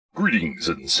Greetings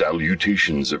and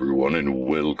salutations, everyone, and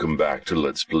welcome back to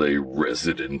Let's Play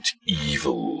Resident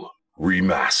Evil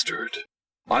Remastered.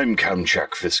 I'm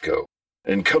Kamchak Fisco,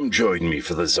 and come join me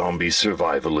for the zombie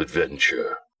survival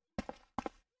adventure.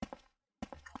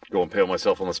 Go impale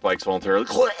myself on the spikes voluntarily.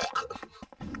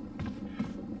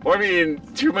 Well, I mean,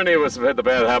 too many of us have had the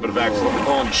bad habit of accidentally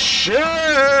calling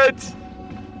shit!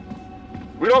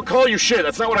 We don't call you shit,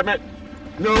 that's not what I meant.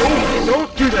 No,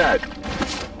 don't do that!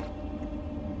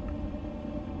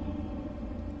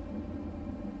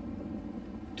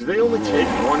 Do they only take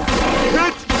one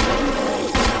hit?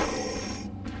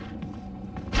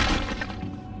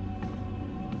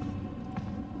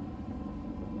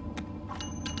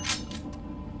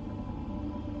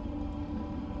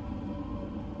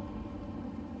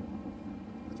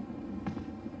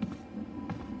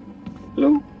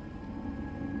 Hello?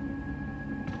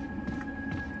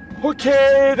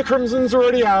 Okay, the Crimson's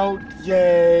already out.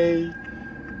 Yay.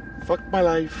 Fuck my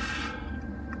life.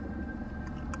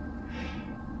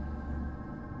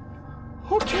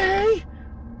 Okay.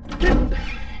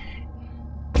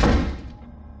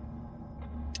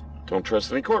 Don't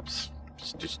trust any corpse.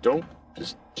 Just don't.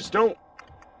 Just don't.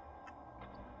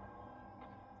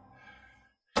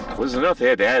 It wasn't enough they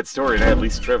had to add story and add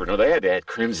Lisa Trevor. No, they had to add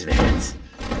Crimson heads.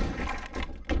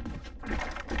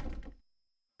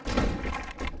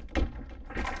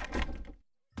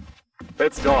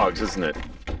 That's dogs, isn't it?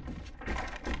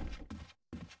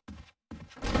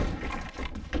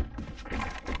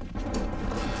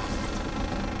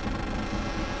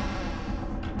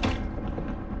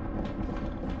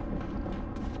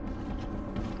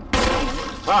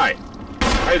 Hi.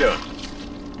 How you doing?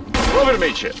 Lovely to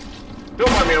meet you. Don't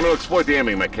mind me, I'm gonna exploit the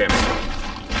aiming mechanic.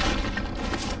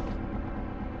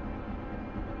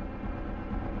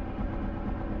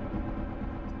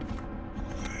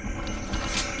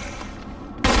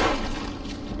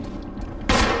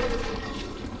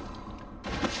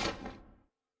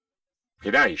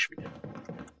 Okay, now you should be dead.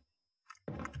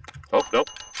 Oh, nope.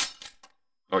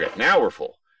 Okay, now we're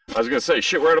full. I was gonna say,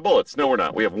 shit, we're out of bullets. No, we're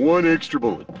not. We have one extra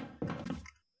bullet.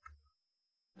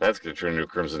 That's gonna turn into a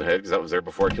Crimson Head, because that was there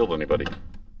before I killed anybody.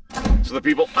 So the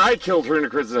people I killed turn into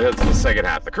Crimson Heads in the second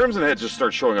half. The Crimson Heads just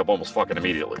start showing up almost fucking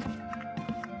immediately.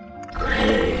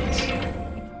 Great.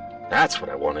 That's what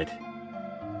I wanted.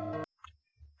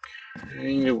 I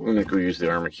knew I'm gonna go use the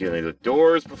armor key on the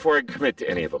doors before I commit to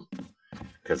any of them.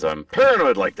 Because I'm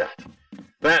paranoid like that.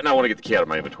 That and I want to get the key out of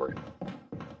my inventory.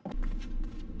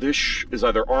 This is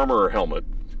either armor or helmet.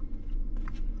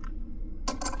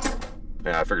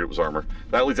 Yeah, I figured it was armor.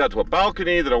 That leads out to a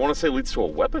balcony that I want to say leads to a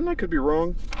weapon? I could be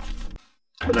wrong.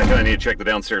 And I kind of need to check the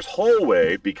downstairs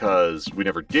hallway because we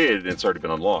never did and it's already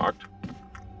been unlocked.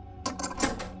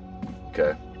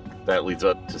 Okay. That leads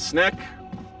up to Sneck.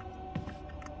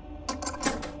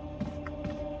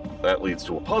 That leads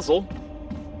to a puzzle.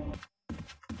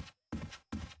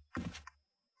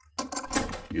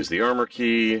 Use the armor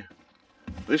key.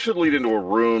 This should lead into a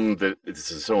room that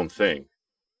is its own thing.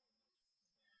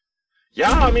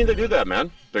 Yeah, I mean, they do that,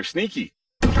 man. They're sneaky.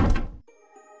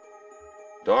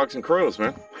 Dogs and crows,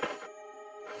 man.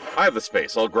 I have the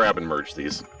space. I'll grab and merge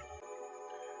these.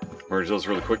 Merge those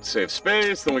really quick to save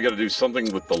space. Then we gotta do something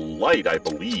with the light, I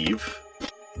believe.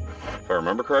 If I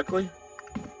remember correctly.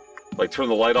 Like, turn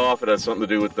the light off. It has something to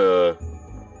do with the...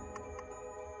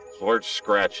 large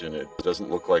scratch in it. It doesn't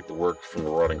look like the work from the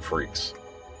Rotting Freaks.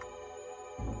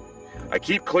 I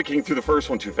keep clicking through the first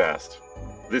one too fast.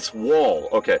 This wall,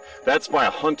 okay, that's by a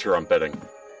hunter, I'm betting.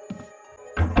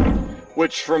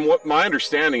 Which, from what my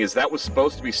understanding is, that was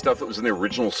supposed to be stuff that was in the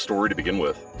original story to begin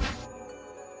with.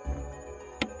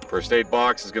 First aid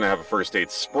box is going to have a first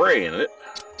aid spray in it.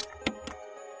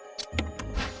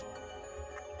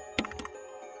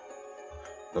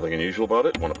 Nothing unusual about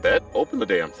it. Want to bet? Open the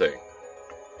damn thing.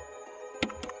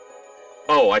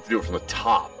 Oh, I have to do it from the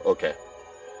top. Okay.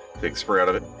 Take the spray out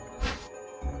of it.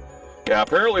 Yeah,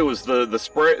 apparently it was the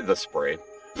spray.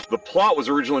 The plot was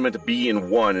originally meant to be in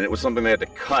one, and it was something they had to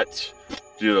cut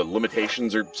due to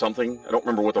limitations or something. I don't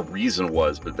remember what the reason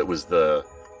was, but that was the...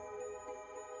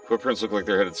 Footprints look like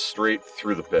they're headed straight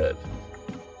through the bed.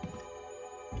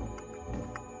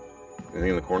 Anything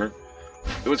in the corner?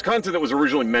 It was content that was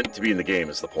originally meant to be in the game,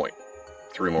 is the point.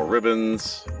 3 more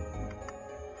ribbons.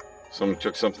 Someone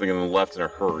took something in the left in a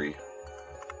hurry.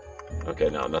 Okay,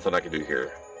 no, nothing I can do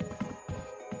here.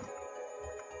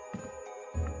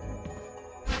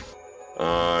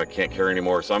 I can't carry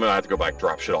anymore, so I'm gonna have to go back,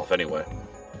 drop shit off anyway.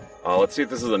 Let's see if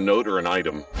this is a note or an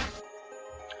item.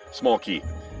 Small key.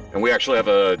 And we actually have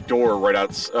a door right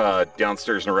out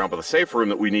downstairs and around by the safe room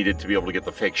that we needed to be able to get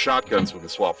the fake shotgun so we can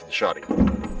swap for the shotty.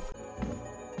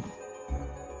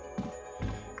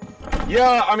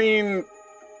 Yeah, I mean...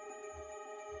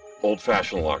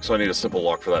 Old-fashioned lock, so I need a simple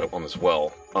lock for that one as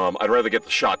well. I'd rather get the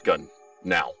shotgun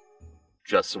now,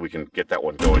 just so we can get that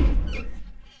one going.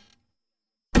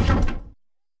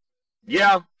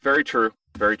 Yeah, very true,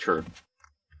 very true.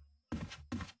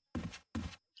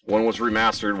 One was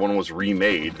remastered, one was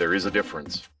remade. There is a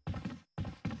difference.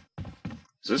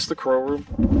 Is this the crow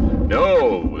room?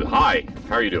 No! Hi,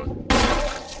 how are you doing?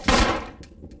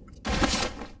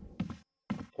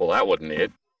 Well, that wasn't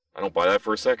it. I don't buy that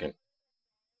for a second.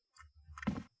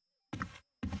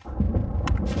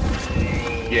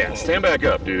 Yeah, stand back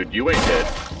up, dude. You ain't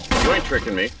dead. You ain't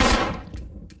tricking me.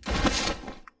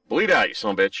 Bleed out, you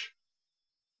son of a bitch.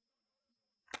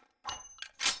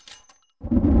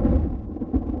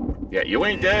 Yeah, you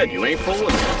ain't dead. You ain't fooling me.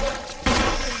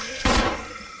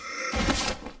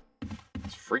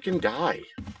 Let's freaking die.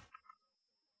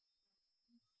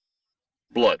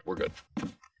 Blood, we're good.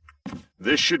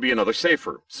 This should be another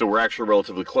safer, so we're actually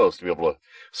relatively close to be able to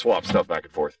swap stuff back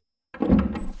and forth.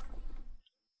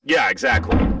 Yeah,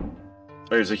 exactly.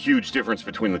 There's a huge difference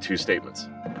between the two statements.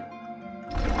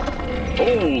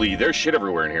 Holy, there's shit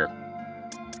everywhere in here.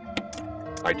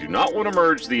 I do not want to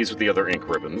merge these with the other ink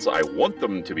ribbons. I want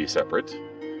them to be separate.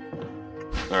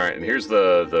 Alright, and here's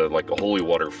the like a holy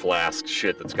water flask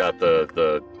shit that's got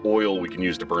the oil we can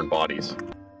use to burn bodies.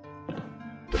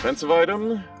 Defensive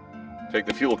item? Take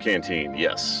the fuel canteen,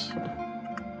 yes.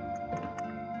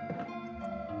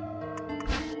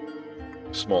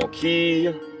 Small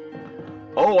key.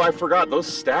 Oh, I forgot, those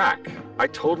stack. I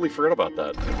totally forgot about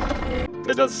that.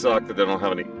 It does suck that they don't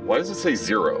have any... Why does it say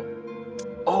 0?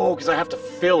 Oh, because I have to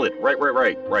fill it. Right.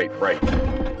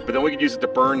 But then we could use it to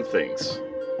burn things.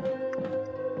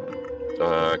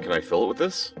 Can I fill it with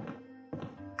this?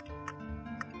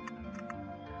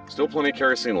 Still plenty of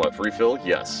kerosene left. Refill?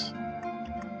 Yes.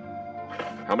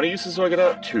 How many uses do I get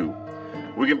out? 2.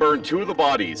 We can burn 2 of the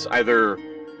bodies. Either...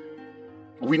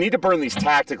 We need to burn these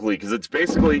tactically, because it's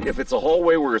basically, if it's a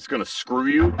hallway where it's going to screw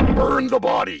you, burn the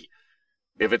body.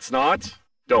 If it's not,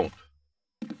 don't.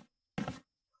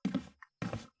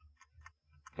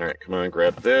 Alright, come on,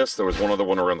 grab this. There was one other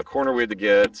one around the corner we had to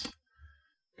get.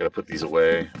 Gotta put these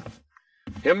away.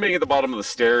 Him being at the bottom of the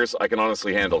stairs, I can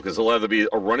honestly handle, because he'll either be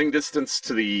a running distance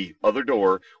to the other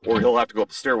door, or he'll have to go up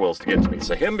the stairwells to get to me.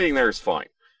 So him being there is fine.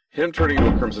 Him turning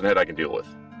into a Crimson Head I can deal with.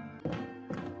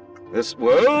 This...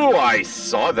 Whoa! I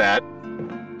saw that!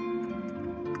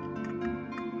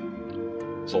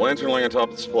 So lantern laying on top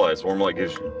of the supplies. Warm light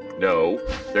gives you... No.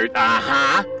 There...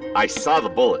 Uh-huh! I saw the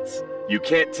bullets. You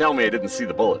can't tell me I didn't see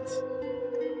the bullets.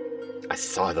 I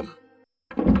saw them.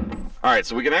 Alright,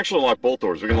 so we can actually unlock both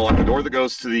doors. We can unlock the door that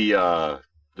goes to the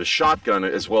shotgun,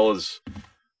 as well as...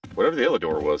 whatever the other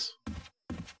door was.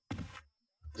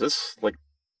 Is this, like...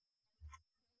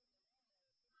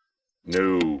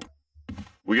 No.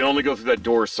 We can only go through that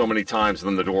door so many times, and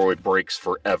then the doorway breaks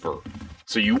forever.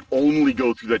 So you only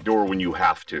go through that door when you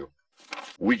have to.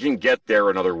 We can get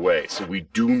there another way, so we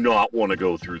do not want to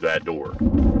go through that door.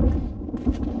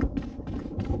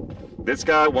 This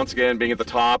guy, once again, being at the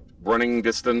top, running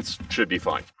distance, should be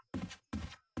fine.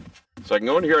 So I can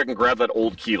go in here, I can grab that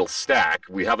old key, it'll stack.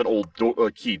 We have an old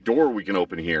key door we can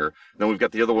open here. Then we've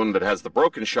got the other one that has the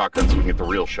broken shotgun, so we can get the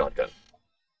real shotgun.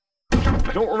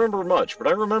 I don't remember much, but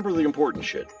I remember the important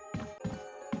shit.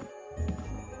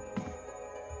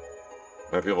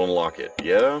 Might be able to unlock it.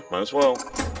 Yeah, might as well.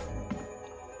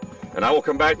 And I will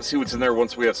come back to see what's in there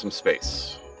once we have some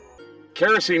space.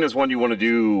 Kerosene is one you want to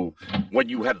do when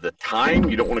you have the time.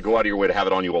 You don't want to go out of your way to have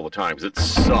it on you all the time, because it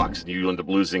sucks, and you end up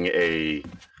losing a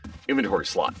inventory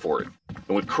slot for it.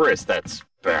 And with Chris, that's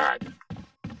bad.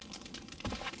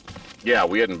 Yeah,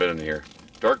 we hadn't been in here.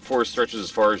 Dark forest stretches as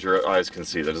far as your eyes can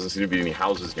see. There doesn't seem to be any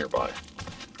houses nearby.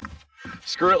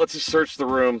 Screw it, let's just search the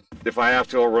room. If I have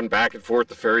to, I'll run back and forth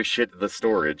to ferry shit to the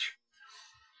storage.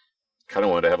 Kind of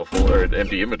wanted to have a full or an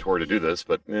empty inventory to do this,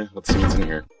 but let's see what's in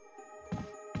here.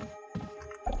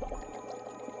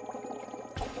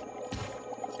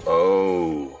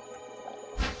 Oh.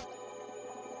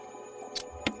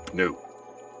 No.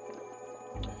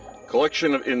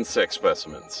 Collection of insect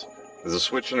specimens. There's a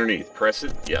switch underneath. Press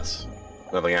it. Yes.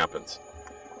 Nothing happens.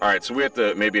 Alright, so we have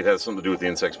to... Maybe it has something to do with the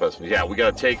insect specimen. Yeah, we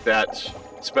gotta take that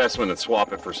specimen and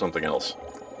swap it for something else.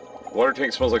 Water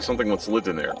tank smells like something that's lived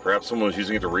in there. Perhaps someone was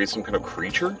using it to raise some kind of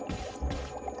creature?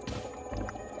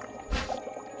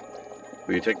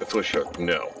 Will you take the fish hook?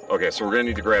 No. Okay, so we're gonna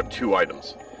need to grab 2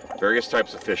 items. Various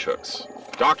types of fish hooks.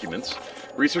 Documents.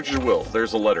 Researcher's will.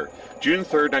 There's a letter. June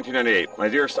 3rd, 1998. My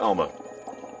dearest Alma.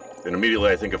 And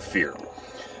immediately I think of fear.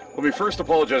 Let me first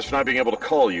apologize for not being able to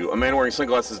call you. A man wearing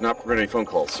sunglasses does not prevent any phone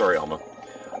calls. Sorry, Alma.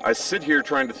 I sit here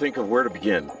trying to think of where to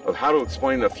begin, of how to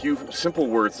explain a few simple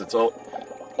words that's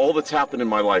all that's happened in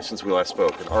my life since we last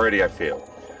spoke, and already I fail.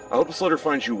 I hope this letter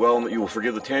finds you well and that you will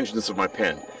forgive the tangents of my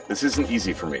pen. This isn't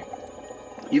easy for me.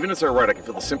 Even as I write, I can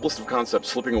feel the simplest of concepts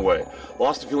slipping away,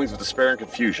 lost to feelings of despair and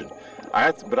confusion.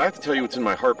 But I have to tell you what's in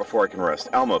my heart before I can rest.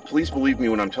 Alma, please believe me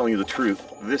when I'm telling you the truth.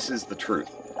 This is the truth.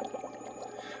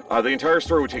 The entire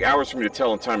story would take hours for me to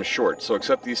tell and time is short, so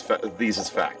accept these as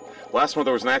fact. Last month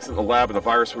there was an accident in the lab and the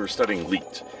virus we were studying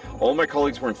leaked. All my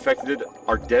colleagues were infected,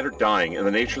 are dead or dying, and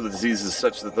the nature of the disease is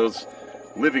such that those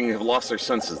living have lost their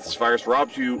senses. This virus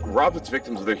robbed its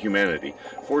victims of their humanity,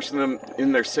 forcing them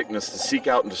in their sickness to seek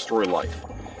out and destroy life.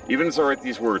 Even as I write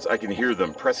these words, I can hear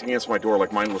them pressing against my door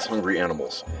like mindless, hungry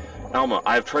animals. Alma,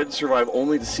 I have tried to survive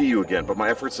only to see you again, but my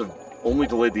efforts have only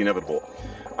delayed the inevitable.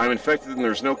 I am infected and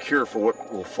there's no cure for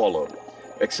what will follow,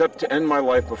 except to end my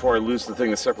life before I lose the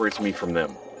thing that separates me from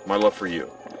them, my love for you.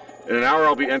 In an hour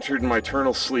I'll be entered in my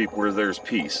eternal sleep where there's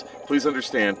peace. Please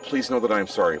understand, please know that I am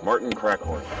sorry. Martin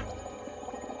Crackhorn.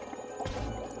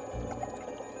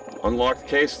 Unlock the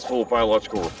case, it's full of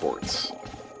biological reports.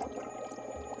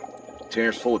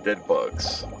 Container's full of dead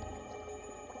bugs.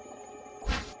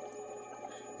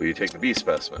 Will you take the bee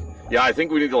specimen? Yeah, I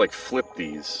think we need to, flip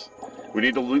these. We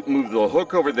need to move the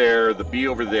hook over there, the bee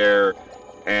over there,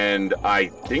 and I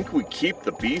think we keep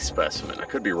the bee specimen. I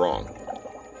could be wrong.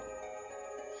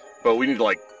 But we need,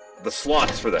 the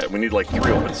slots for that. We need, 3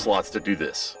 open slots to do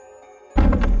this.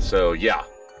 So, yeah.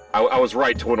 I was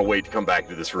right to want to wait to come back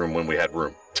to this room when we had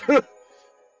room.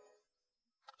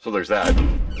 So there's that.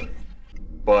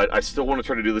 But I still want to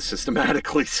try to do this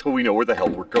systematically so we know where the hell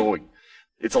we're going.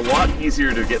 It's a lot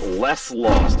easier to get less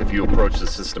lost if you approach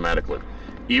this systematically,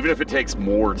 even if it takes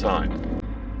more time.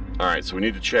 Alright, so we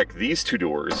need to check these 2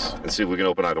 doors and see if we can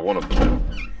open either one of them.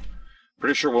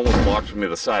 Pretty sure one was locked from the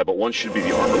other side, but one should be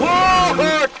the armor.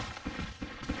 Whoa!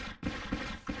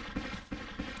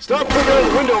 Stop coming out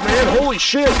of the window, man! Holy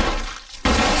shit!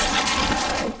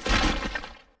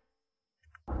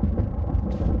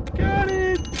 Got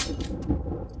it!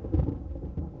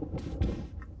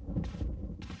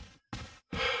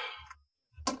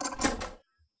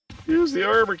 Use the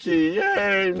armor key!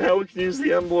 Yay! Now we can use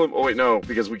the emblem. Oh wait, no,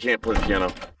 because we can't play the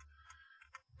piano.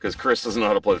 Because Chris doesn't know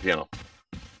how to play the piano.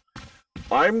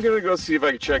 I'm gonna go see if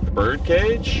I can check the bird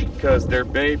cage, because there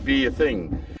may be a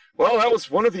thing. Well, that was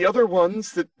one of the other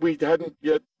ones that we hadn't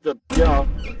yet, yeah.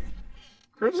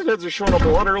 Crimson Heads are showing up a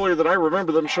lot earlier than I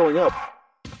remember them showing up.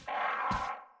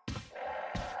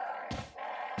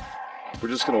 We're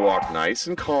just gonna walk nice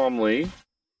and calmly.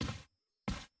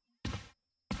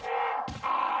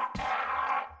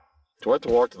 Do I have to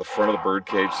walk to the front of the bird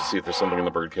cage to see if there's something in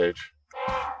the bird cage?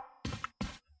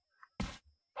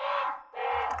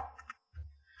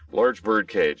 Large bird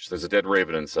cage. There's a dead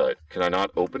raven inside. Can I not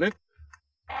open it?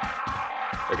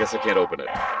 I guess I can't open it.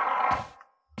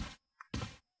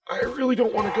 I really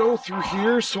don't want to go through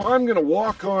here, so I'm going to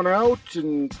walk on out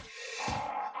and...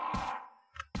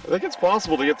 I think it's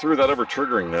possible to get through without ever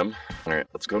triggering them. Alright,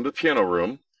 let's go into the piano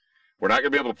room. We're not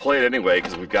going to be able to play it anyway,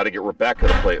 because we've got to get Rebecca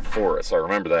to play it for us. I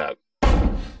remember that.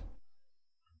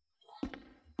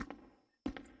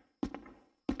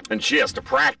 And she has to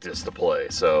practice to play,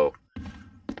 so...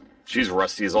 She's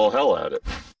rusty as all hell at it.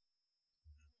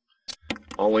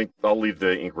 I'll leave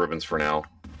the ink ribbons for now.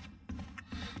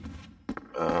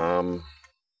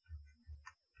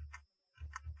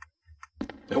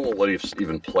 It won't let you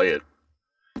even play it.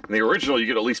 In the original, you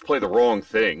could at least play the wrong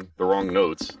thing, the wrong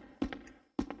notes.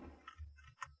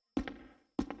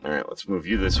 Alright, let's move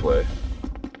you this way.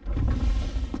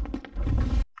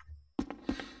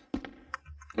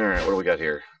 Alright, what do we got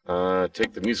here?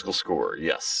 Take the musical score,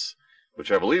 yes.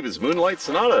 Which I believe is Moonlight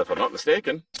Sonata, if I'm not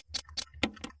mistaken.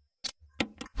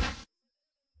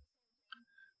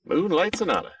 Moonlight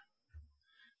Sonata.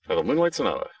 Title Moonlight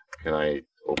Sonata. Can I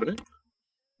open it?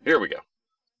 Here we go.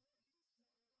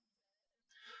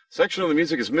 Section of the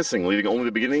music is missing, leaving only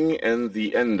the beginning and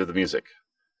the end of the music.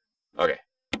 Okay.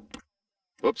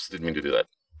 Whoops, didn't mean to do that.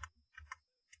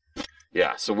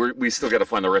 Yeah, so we still got to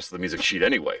find the rest of the music sheet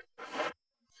anyway.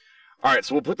 Alright,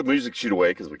 so we'll put the music sheet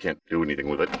away, because we can't do anything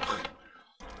with it.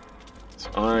 So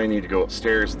I need to go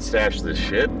upstairs and stash this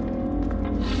shit.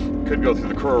 Could go through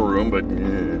the crow room, but...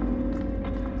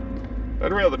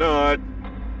 I'd rather not.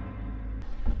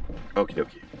 Okie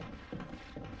dokie.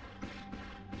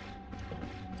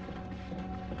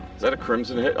 Is that a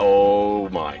crimson hit? Oh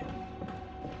my.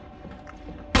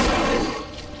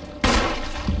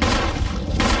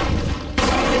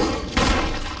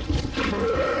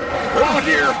 Oh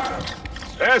dear!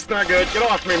 That's not good. Get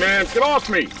off me, man! Get off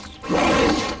me!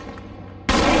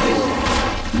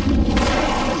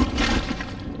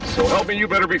 So help me, you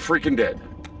better be freaking dead.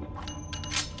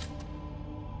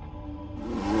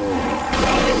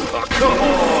 Oh, come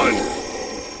on!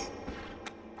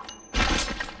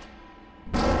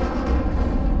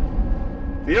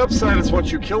 The upside is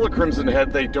once you kill a Crimson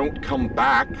Head, they don't come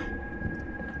back.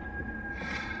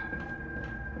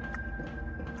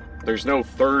 There's no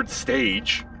third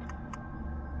stage.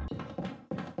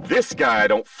 This guy I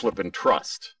don't flippin'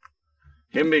 trust.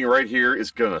 Him being right here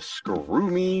is gonna screw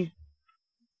me.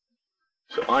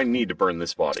 So I need to burn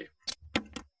this body.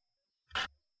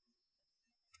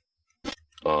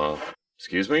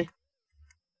 Excuse me?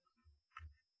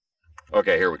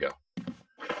 Okay, here we go.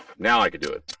 Now I can do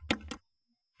it.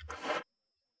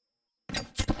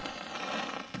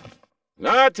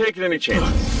 Not taking any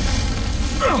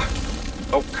chances.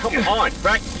 Oh, come on.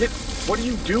 Back, what are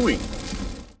you doing?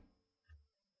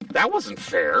 That wasn't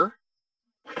fair.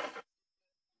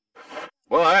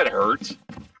 Well, that hurts.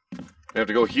 I have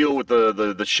to go heal with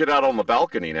the shit out on the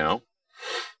balcony now.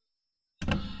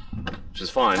 Which is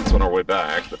fine. It's on our way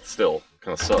back, but still,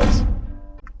 kind of sucks.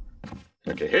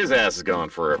 Okay, his ass is gone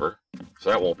forever, so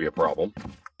that won't be a problem.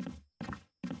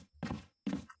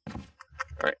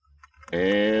 Alright.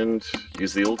 And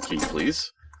use the old key,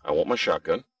 please. I want my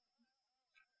shotgun.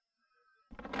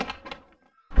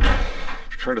 I'm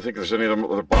trying to think if there's any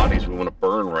other bodies we want to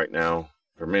burn right now.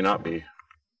 There may not be.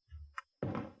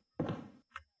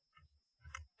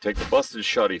 Take the busted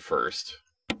shotty first.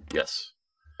 Yes.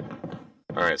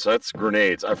 Alright, so that's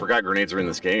grenades. I forgot grenades are in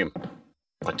this game.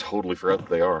 I totally forgot that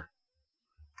they are.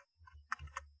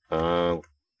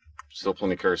 Still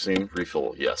plenty of kerosene.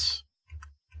 Refill, yes.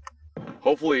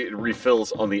 Hopefully it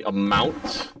refills on the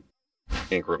amount.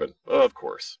 Ink ribbon, of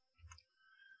course.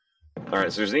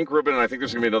 Alright, so there's ink ribbon, and I think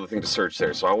there's going to be another thing to search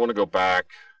there. So I want to go back.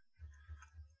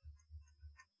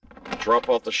 Drop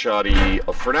off the shoddy.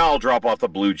 For now, I'll drop off the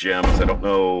blue gems. I don't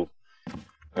know.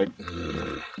 You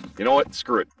know what?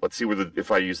 Screw it. Let's see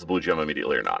if I use the blue gem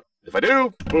immediately or not. If I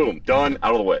do, boom, done,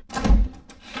 out of the way.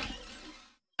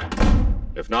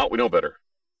 If not, we know better.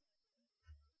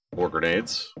 More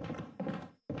grenades.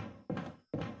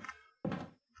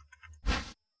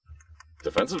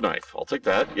 Defensive knife. I'll take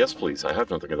that. Yes, please. I have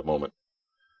nothing at the moment.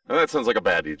 And that sounds like a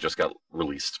baddie just got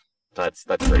released. That's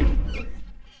great.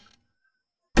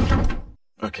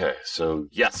 Okay, so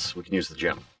yes, we can use the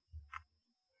gem.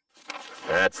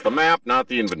 That's the map, not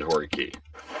the inventory key.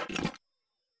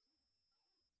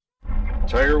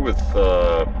 Tiger with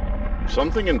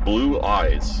something in blue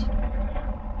eyes.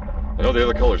 I know the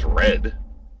other color's red.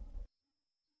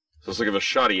 So let's look at the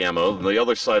shoddy ammo. And the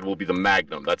other side will be the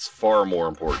magnum. That's far more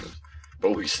important.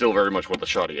 But we still very much want the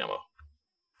shoddy ammo.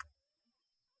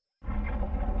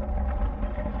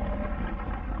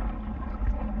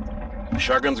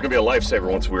 Shotgun's going to be a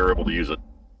lifesaver once we're able to use it.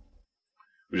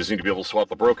 We just need to be able to swap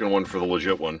the broken one for the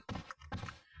legit one.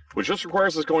 Which just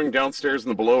requires us going downstairs in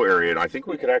the below area, and I think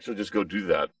we could actually just go do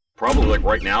that. Probably like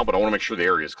right now, but I want to make sure the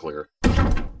area is clear.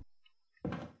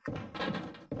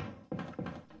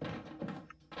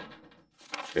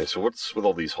 Okay, so what's with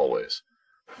all these hallways?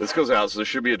 This goes out, so there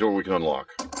should be a door we can unlock.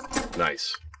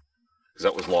 Nice. Because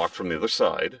that was locked from the other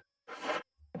side.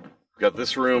 We've got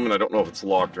this room, and I don't know if it's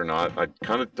locked or not. I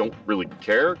kind of don't really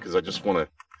care, because I just want to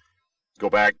go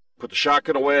back, put the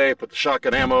shotgun away, put the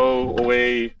shotgun ammo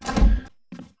away.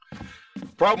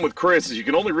 Problem with Chris is you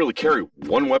can only really carry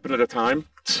one weapon at a time,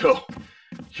 so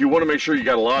you want to make sure you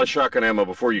got a lot of shotgun ammo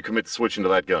before you commit to switching to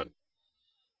that gun.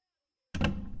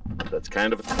 That's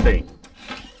kind of a thing.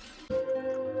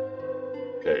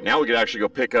 Okay, now we can actually go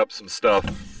pick up some stuff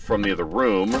from the other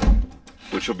room,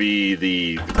 which will be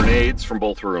the grenades from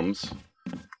both rooms,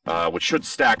 which should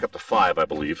stack up to 5, I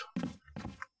believe.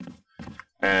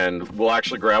 And we'll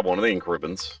actually grab one of the ink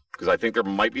ribbons, because I think there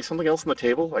might be something else on the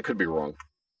table. I could be wrong.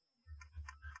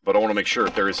 But I want to make sure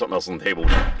if there is something else on the table, we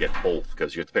can get both,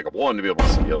 because you have to pick up one to be able to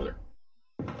see the other.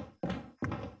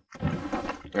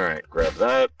 Alright, grab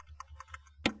that.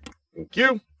 Thank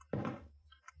you.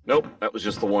 Nope, that was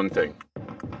just the one thing.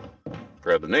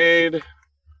 Grab the nade.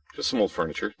 Just some old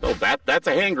furniture. Oh, that's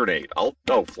a hand grenade. Oh,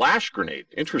 flash grenade.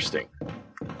 Interesting.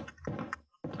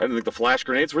 I didn't think the flash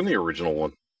grenades were in the original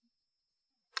one.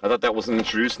 I thought that wasn't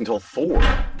introduced until 4.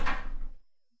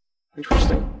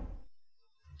 Interesting.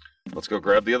 Let's go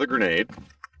grab the other grenade.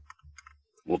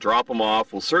 We'll drop them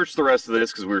off. We'll search the rest of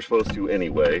this because we were supposed to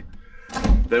anyway.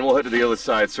 Then we'll head to the other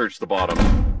side, search the bottom.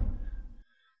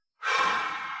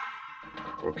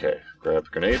 Okay, grab the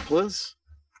grenade, please.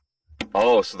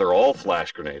 Oh, so they're all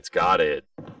flash grenades. Got it.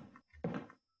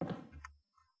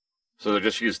 So they're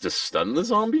just used to stun the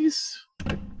zombies?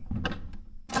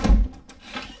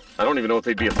 I don't even know if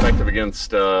they'd be effective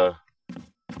against,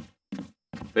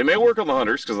 They may work on the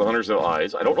hunters, because the hunters have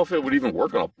eyes. I don't know if it would even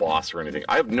work on a boss or anything.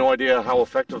 I have no idea how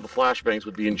effective the flashbangs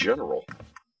would be in general.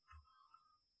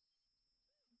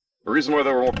 The reason why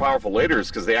they were more powerful later is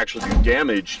because they actually do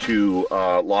damage to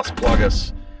Las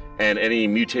Plagas and any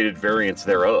mutated variants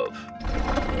thereof.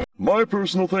 My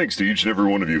personal thanks to each and every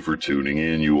one of you for tuning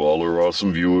in. You all are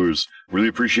awesome viewers. Really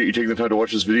appreciate you taking the time to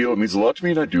watch this video. It means a lot to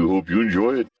me, and I do hope you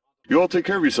enjoy it. You all take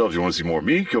care of yourselves. If you want to see more of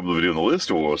me, come to the video on the list,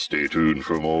 or stay tuned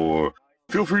for more.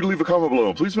 Feel free to leave a comment below,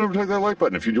 and please remember to hit that like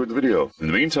button if you enjoyed the video. In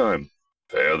the meantime,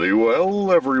 fare thee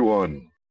well, everyone.